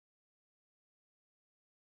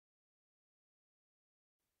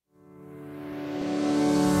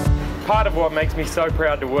Part of what makes me so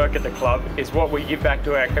proud to work at the club is what we give back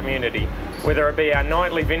to our community, whether it be our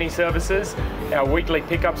nightly Vinnie services, our weekly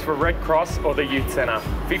pickups for Red Cross or the Youth Centre.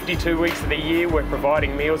 52 weeks of the year we're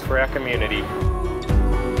providing meals for our community.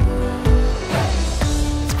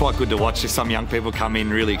 It's quite good to watch some young people come in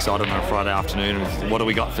really excited on a Friday afternoon. What do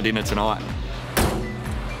we got for dinner tonight?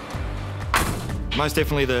 Most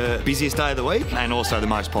definitely the busiest day of the week and also the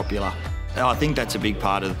most popular. I think that's a big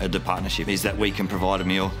part of the partnership, is that we can provide a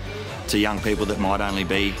meal to young people that might only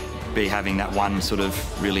be having that one sort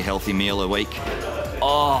of really healthy meal a week.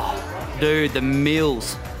 Oh, dude, the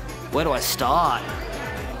meals. Where do I start?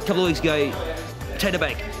 A couple of weeks ago, potato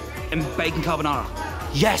bake and bacon carbonara.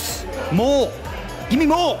 Yes, more. Give me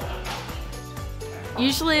more.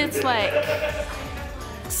 Usually it's like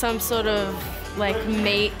some sort of like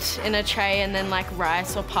meat in a tray and then like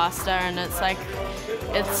rice or pasta, and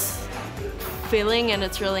it's filling and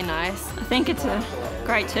it's really nice. I think it's a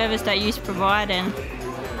great service that you provide and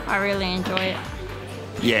I really enjoy it.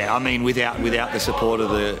 Yeah, I mean, without the support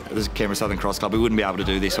of the Canberra Southern Cross Club, we wouldn't be able to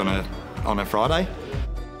do this on a Friday.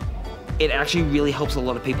 It actually really helps a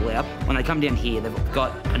lot of people out. When they come down here, they've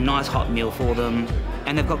got a nice hot meal for them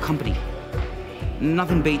and they've got company.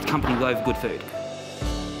 Nothing beats company over good food.